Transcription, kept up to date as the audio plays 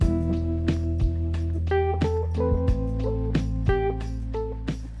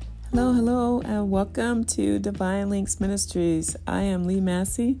Hello, hello, and welcome to Divine Links Ministries. I am Lee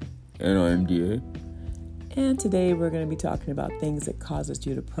Massey. And I'm DA. And today we're going to be talking about things that causes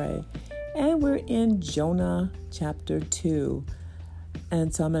you to pray. And we're in Jonah chapter 2.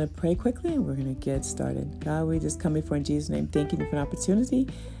 And so I'm going to pray quickly and we're going to get started. God, we just come before in Jesus' name, thanking you for an opportunity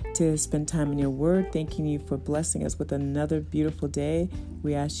to spend time in your word, thanking you for blessing us with another beautiful day.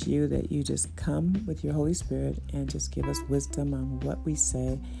 We ask you that you just come with your Holy Spirit and just give us wisdom on what we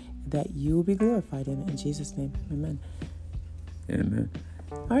say, that you will be glorified in it. In Jesus' name, amen. Amen.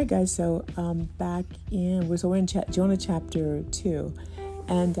 All right, guys, so we're in Jonah chapter 2.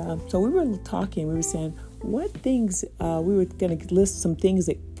 And so we were saying what things, we were going to list some things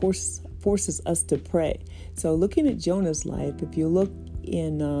that forces us to pray. So looking at Jonah's life, if you look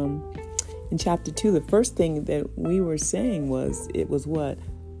in chapter 2, the first thing that we were saying was what?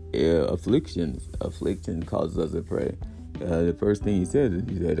 Yeah, affliction causes us to pray. The first thing he said,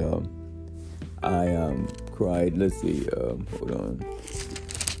 I cried. Let's see. Hold on.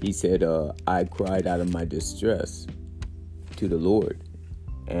 He said, I cried out of my distress to the Lord,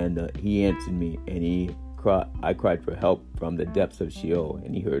 and he answered me, and I cried for help from the depths of Sheol,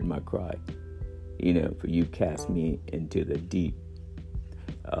 and he heard my cry. For you cast me into the deep.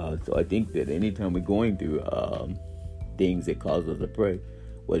 So I think that anytime we're going through things that cause us to pray,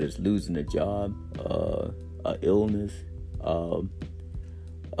 whether it's losing a job, an illness,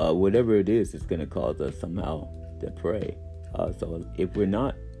 whatever it is, it's going to cause us somehow to pray. So if we're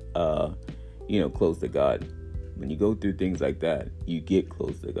not, close to God, when you go through things like that, you get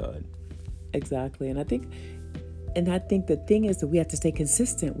close to God. Exactly. And I think the thing is that we have to stay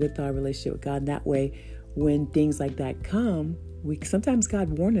consistent with our relationship with God. And that way, when things like that come, sometimes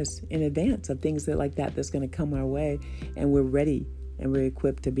God warns us in advance of things that's going to come our way, and we're ready and we're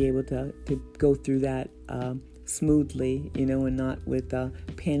equipped to be able to go through that smoothly, and not with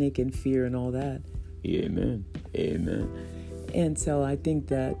panic and fear and all that. Amen. And so I think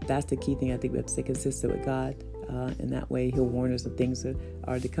that's the key thing. I think we have to stay consistent with God, and that way He'll warn us of things that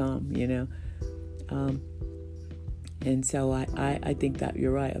are to come, And so I think that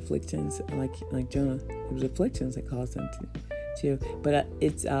you're right. Afflictions, like Jonah, it was afflictions that caused him to. But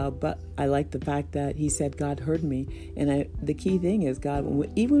but I like the fact that he said God heard me, and the key thing is God.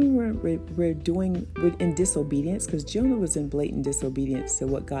 Even when we're in disobedience, because Jonah was in blatant disobedience to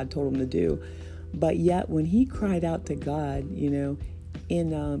what God told him to do, but yet when he cried out to God,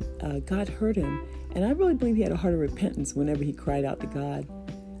 God heard him, and I really believe he had a heart of repentance whenever he cried out to God.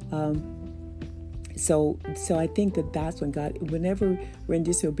 So I think that's when God, whenever we're in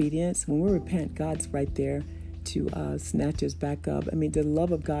disobedience, when we repent, God's right there to snatch us back up. I mean, the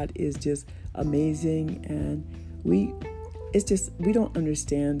love of God is just amazing, and we don't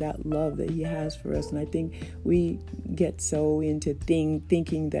understand that love that He has for us. And I think we get so into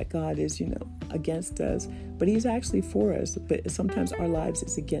thinking that God is, against us, but He's actually for us. But sometimes our lives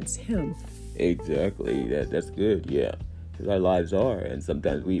is against Him. Exactly. That's good. Yeah. Because our lives are, and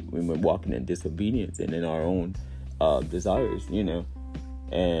sometimes when we're walking in disobedience and in our own desires,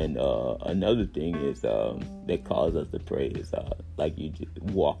 And another thing is that causes us to pray is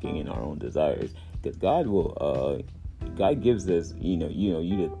walking in our own desires, because God gives us you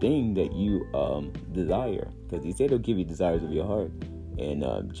the thing that you desire, because He said He'll give you desires of your heart.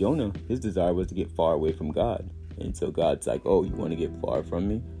 And Jonah, his desire was to get far away from God, and so God's like, oh, you want to get far from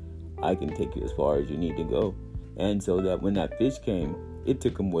me? I can take you as far as you need to go. And so that when that fish came, it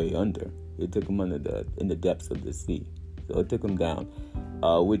took him way under. It took him in the depths of the sea. So it took him down,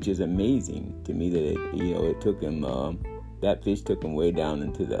 which is amazing to me that it took him. That fish took him way down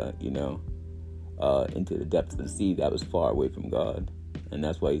into the into the depths of the sea that was far away from God, and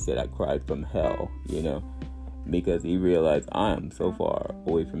that's why he said, "I cried from hell," because he realized I am so far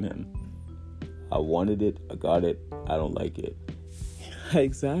away from Him. I wanted it, I got it, I don't like it.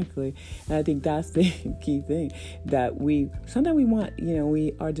 Exactly. And I think that's the key thing, that sometimes we want,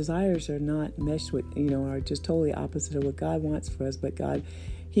 our desires are not meshed with, are just totally opposite of what God wants for us. But God,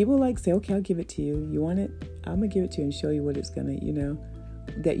 He will say, okay, I'll give it to you. You want it? I'm going to give it to you and show you what it's going to,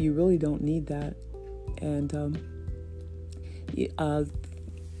 that you really don't need that. And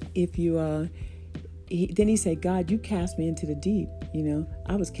then He said, God, you cast me into the deep.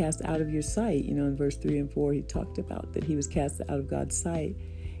 I was cast out of your sight. In verse 3 and 4, he talked about that he was cast out of God's sight.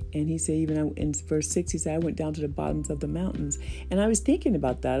 And he said, even in verse 6, he said, I went down to the bottoms of the mountains. And I was thinking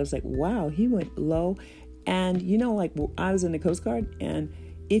about that. I was like, wow, he went low. And, I was in the Coast Guard. And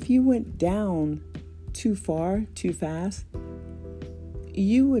if you went down too far, too fast,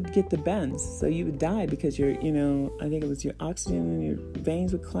 you would get the bends. So you would die because I think it was your oxygen in your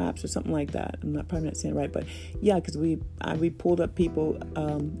veins would collapse or something like that. I'm probably not saying it right, but yeah, because we pulled up people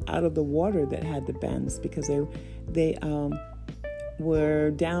out of the water that had the bends because they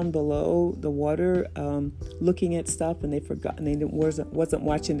were down below the water looking at stuff, and they forgot, and they wasn't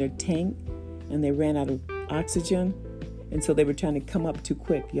watching their tank, and they ran out of oxygen. And so they were trying to come up too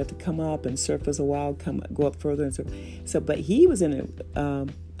quick. You have to come up and surface a while, go up further. And but he was in a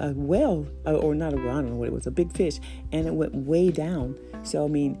whale, or not a whale, I don't know what it was, a big fish, and it went way down. So, I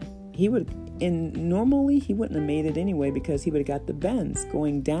mean, normally he wouldn't have made it anyway because he would have got the bends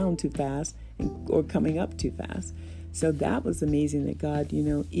going down too fast or coming up too fast. So that was amazing that God,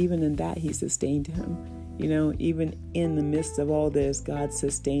 even in that, he sustained him. Even in the midst of all this, God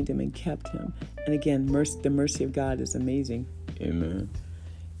sustained him and kept him. And again, the mercy of God is amazing. Amen.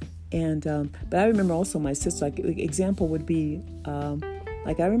 And but I remember also my sister. Like example would be, I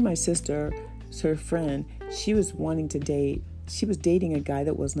remember my sister, her friend. She was wanting to date. She was dating a guy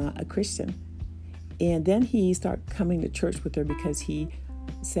that was not a Christian, and then he started coming to church with her because he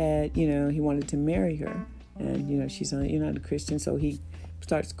said, he wanted to marry her, and you're not a Christian, so he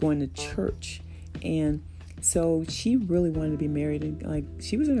starts going to church. And so she really wanted to be married, and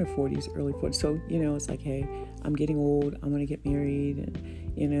she was in her 40s, early 40s. So, it's like, hey, I'm getting old. I want to get married.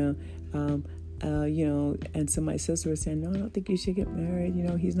 And, and so my sister was saying, no, I don't think you should get married.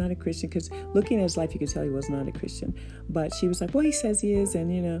 He's not a Christian, because looking at his life, you could tell he was not a Christian. But she was like, well, he says he is.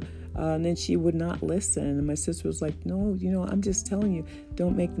 And, and then she would not listen. And my sister was like, no, I'm just telling you,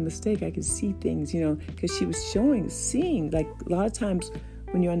 don't make the mistake. I can see things, because she was seeing, like a lot of times,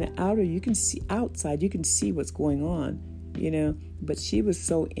 when you're on the outer, you can see outside, you can see what's going on, But she was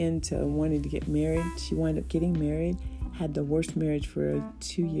so into wanting to get married. She wound up getting married, had the worst marriage for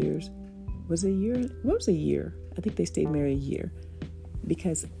 2 years. Was it a year? What was a year? I think they stayed married a year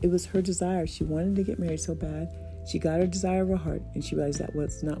because it was her desire. She wanted to get married so bad. She got her desire of her heart, and she realized that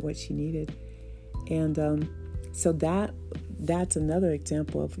was not what she needed. And so that's another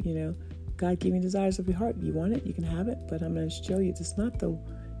example of, God gave you desires of your heart. You want it, you can have it, but I'm going to show you it's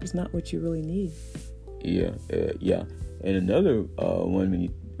not what you really need. Yeah. And another one,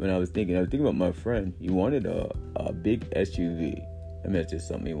 when I was thinking about my friend. He wanted a big SUV. I mean, that's just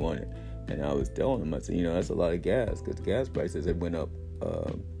something he wanted. And I was telling him, I said, that's a lot of gas, because the gas prices had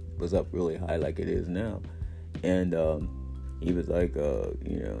was up really high like it is now. And he was like,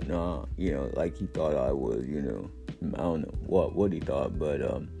 nah, like he thought I was, I don't know what he thought, but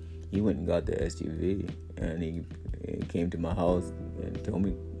he went and got the SUV, and he came to my house and told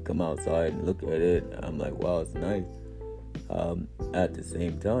me to come outside and look at it. I'm like, wow, it's nice. At the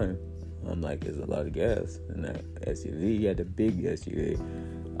same time, I'm like, there's a lot of gas in that SUV. He had a big SUV.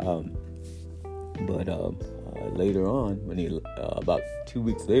 But later on, when about 2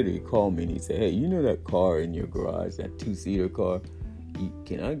 weeks later, he called me and he said, hey, that car in your garage, that 2-seater car?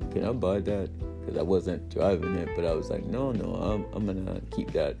 Can I buy that? Because I wasn't driving it, but I was like, no, I'm gonna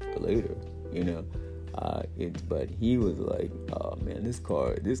keep that for later, but he was like, oh man, this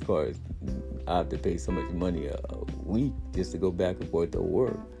car is, I have to pay so much money a week just to go back and forth to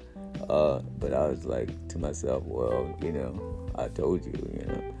work. But I was like to myself, well, I told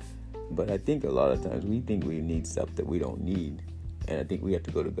you, But I think a lot of times we think we need stuff that we don't need, and I think we have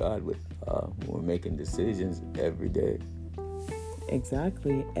to go to God with when we're making decisions every day.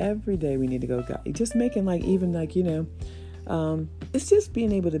 Exactly. Every day we need to go to God. Just making it's just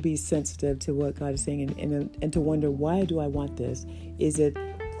being able to be sensitive to what God is saying and to wonder, why do I want this? Is it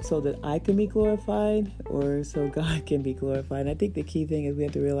so that I can be glorified, or so God can be glorified? And I think the key thing is we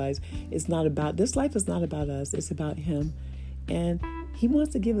have to realize this life is not about us. It's about Him. And He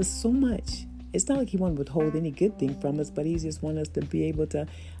wants to give us so much. It's not like He wants to withhold any good thing from us, but He just wants us to be able to,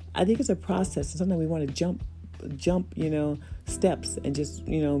 I think it's a process. And sometimes we want to jump, steps and just,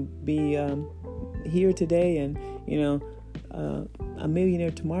 be here today and, a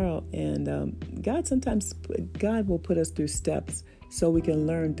millionaire tomorrow. And God will put us through steps so we can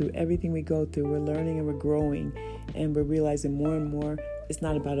learn through everything we go through. We're learning and we're growing, and we're realizing more and more it's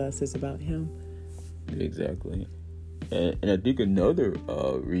not about us, it's about Him. Exactly. And I think another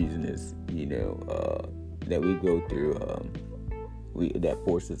reason is, that we go through, that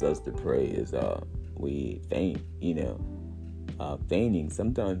forces us to pray is we faint, fainting.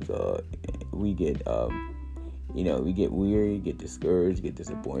 Sometimes we get, we get weary, get discouraged, get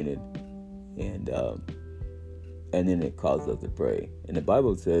disappointed, and then it causes us to pray. And the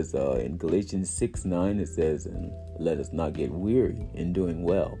Bible says in Galatians 6:9, it says, and let us not get weary in doing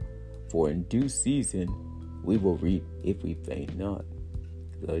well, for in due season we will reap if we faint not.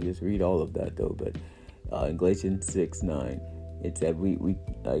 So I just read all of that though, but in Galatians 6:9, It said we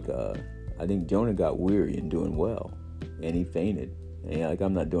like I think Jonah got weary in doing well, and he fainted. And like,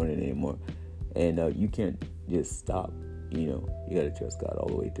 I'm not doing it anymore. And you can't just stop. You got to trust God all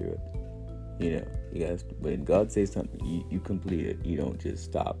the way through it. You got to, when God says something, you complete it. You don't just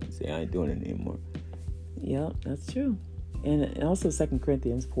stop and say, I ain't doing it anymore. Yeah, that's true. And also 2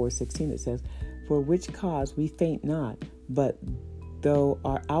 Corinthians 4:16, it says, for which cause we faint not, but though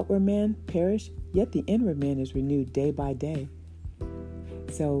our outward man perish, yet the inward man is renewed day by day.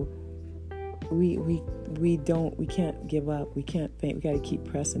 So we can't give up. We can't faint. We got to keep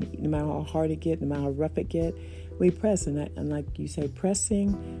pressing. No matter how hard it get, no matter how rough it get, we press. And like you say,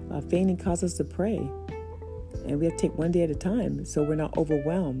 pressing, fainting causes us to pray. And we have to take one day at a time so we're not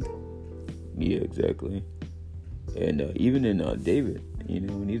overwhelmed. Yeah, exactly. And even in David,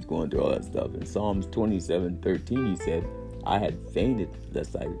 when he's going through all that stuff, in Psalms 27:13, he said, I had fainted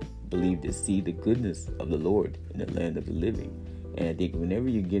lest I believed to see the goodness of the Lord in the land of the living. And I think whenever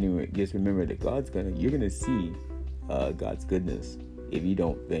you're just remember that you're gonna see God's goodness. If you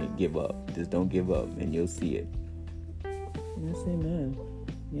don't give up, just don't give up, and you'll see it. Yes, amen.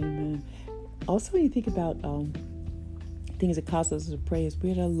 Amen. Also, when you think about things that cause us to pray, is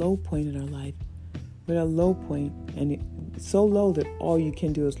we're at a low point in our life. We're at a low point, and it's so low that all you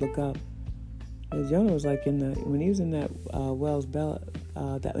can do is look up. As Jonah was like when he was in that whale's belly,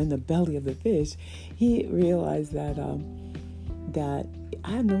 that in the belly of the fish, he realized that I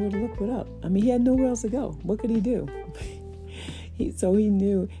had nowhere to look but up. I mean, he had nowhere else to go. What could he do? So he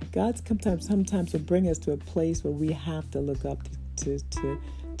knew God's sometimes will bring us to a place where we have to look up to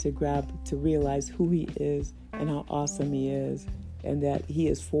realize who he is and how awesome he is, and that he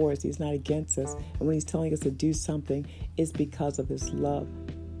is for us. He's not against us. And when he's telling us to do something, it's because of his love.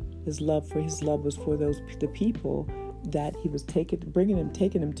 His love was for the people that he was taking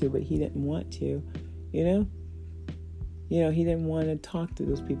them to, but he didn't want to, he didn't want to talk to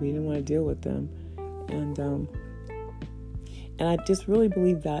those people. He didn't want to deal with them. And I just really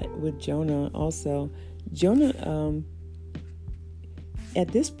believe that with Jonah also. Jonah, at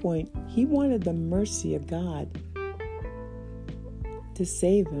this point, he wanted the mercy of God to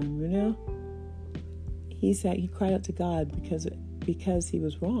save him, He cried out to God because he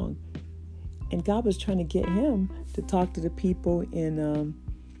was wrong. And God was trying to get him to talk to the people in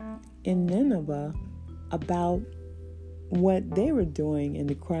Nineveh about what they were doing and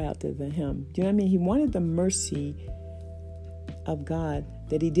to cry out to him. Do you know what I mean? He wanted the mercy of God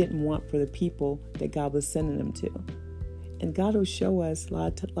that he didn't want for the people that God was sending them to. And God will show us a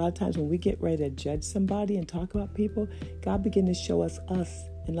lot of times when we get ready to judge somebody and talk about people, God begin to show us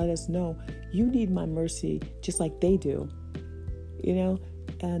and let us know, you need my mercy just like they do, and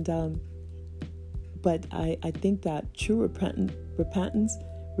but I think that true repentance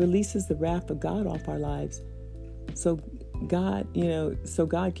releases the wrath of God off our lives. So God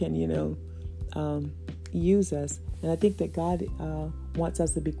can, use us. And I think that God wants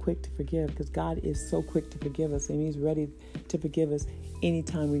us to be quick to forgive, because God is so quick to forgive us, and he's ready to forgive us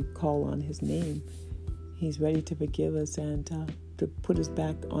anytime we call on his name. He's ready to forgive us and to put us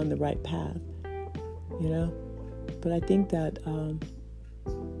back on the right path, But I think that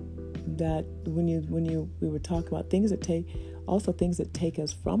that when we were talking about things that take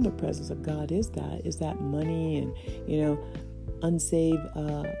us from the presence of God, is that money and unsaved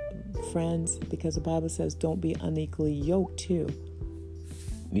friends, because the Bible says don't be unequally yoked too.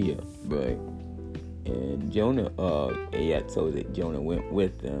 Yeah, right. And Jonah, so that Jonah went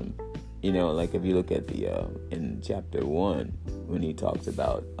with them. Like if you look at the in chapter 1, when he talks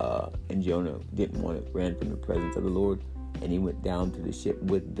about and Jonah ran from the presence of the Lord, and he went down to the ship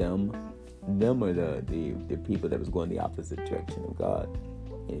with them. Them are the people that was going the opposite direction of God.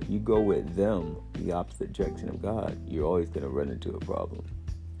 And if you go with them, the opposite direction of God, you're always going to run into a problem.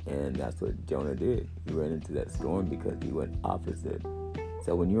 And that's what Jonah did. He ran into that storm because he went opposite.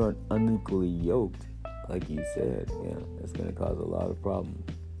 So when you're unequally yoked, like you said, that's going to cause a lot of problems.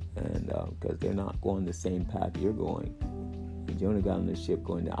 And because they're not going the same path you're going. And Jonah got on the ship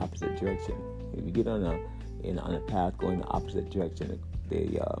going the opposite direction. If you get on a path going the opposite direction,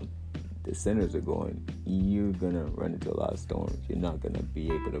 the sinners are going, you're going to run into a lot of storms. You're not going to be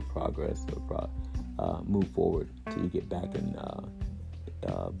able to progress or move forward till you get back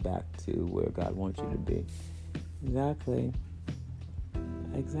to where God wants you to be. Exactly.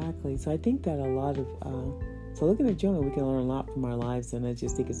 So I think that a lot of so looking at Jonah, we can learn a lot from our lives, and I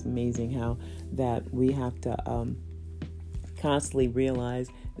just think it's amazing how that we have to constantly realize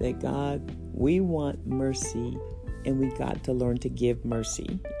that God, we want mercy, and we got to learn to give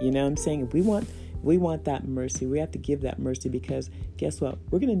mercy. You know what I'm saying? If we want that mercy, we have to give that mercy, because guess what?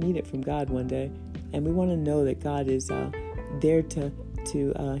 We're going to need it from God one day, and we want to know that God is there to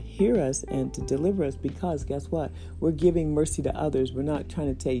hear us and to deliver us, because guess what? We're giving mercy to others. We're not trying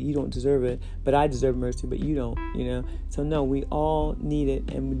to tell you don't deserve it, but I deserve mercy, but you don't, So no, we all need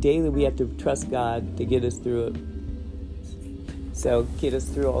it, and daily we have to trust God to get us through it. So get us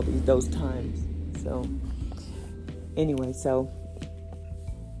through all those times. So anyway,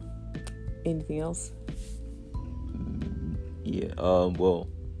 anything else? Yeah, well,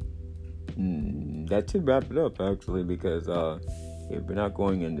 that should wrap it up, actually, because we're not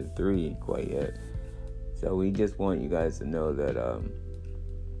going into 3 quite yet. So we just want you guys to know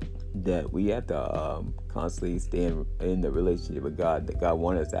that we have to constantly stay in the relationship with God that God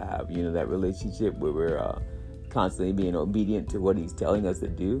wants us to have. That relationship where we're constantly being obedient to what He's telling us to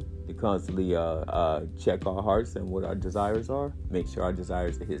do, to constantly check our hearts and what our desires are, make sure our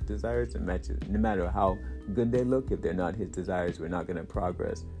desires are His desires, and match it. No matter how good they look, if they're not His desires, we're not going to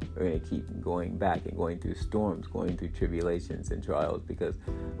progress. We're going to keep going back and going through storms, going through tribulations and trials, because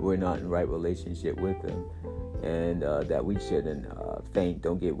we're not in right relationship with Him. And that we shouldn't faint,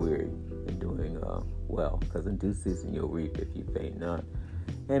 don't get weary in doing well, because in due season you'll reap if you faint not.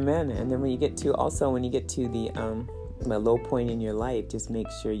 Amen. And then when you get to the low point in your life, just make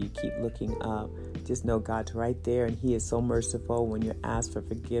sure you keep looking up. Just know God's right there, and He is so merciful. When you ask for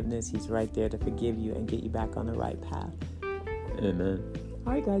forgiveness, He's right there to forgive you and get you back on the right path. Amen.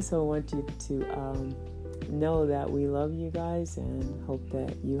 All right, guys. So I want you to know that we love you guys, and hope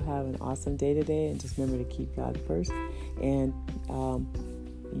that you have an awesome day today. And just remember to keep God first, and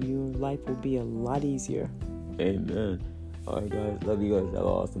your life will be a lot easier. Amen. All right, guys. Love you guys. Have an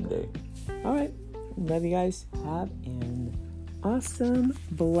awesome day. All right. Love you guys. Have an awesome,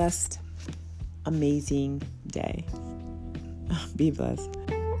 blessed, amazing day. Be blessed.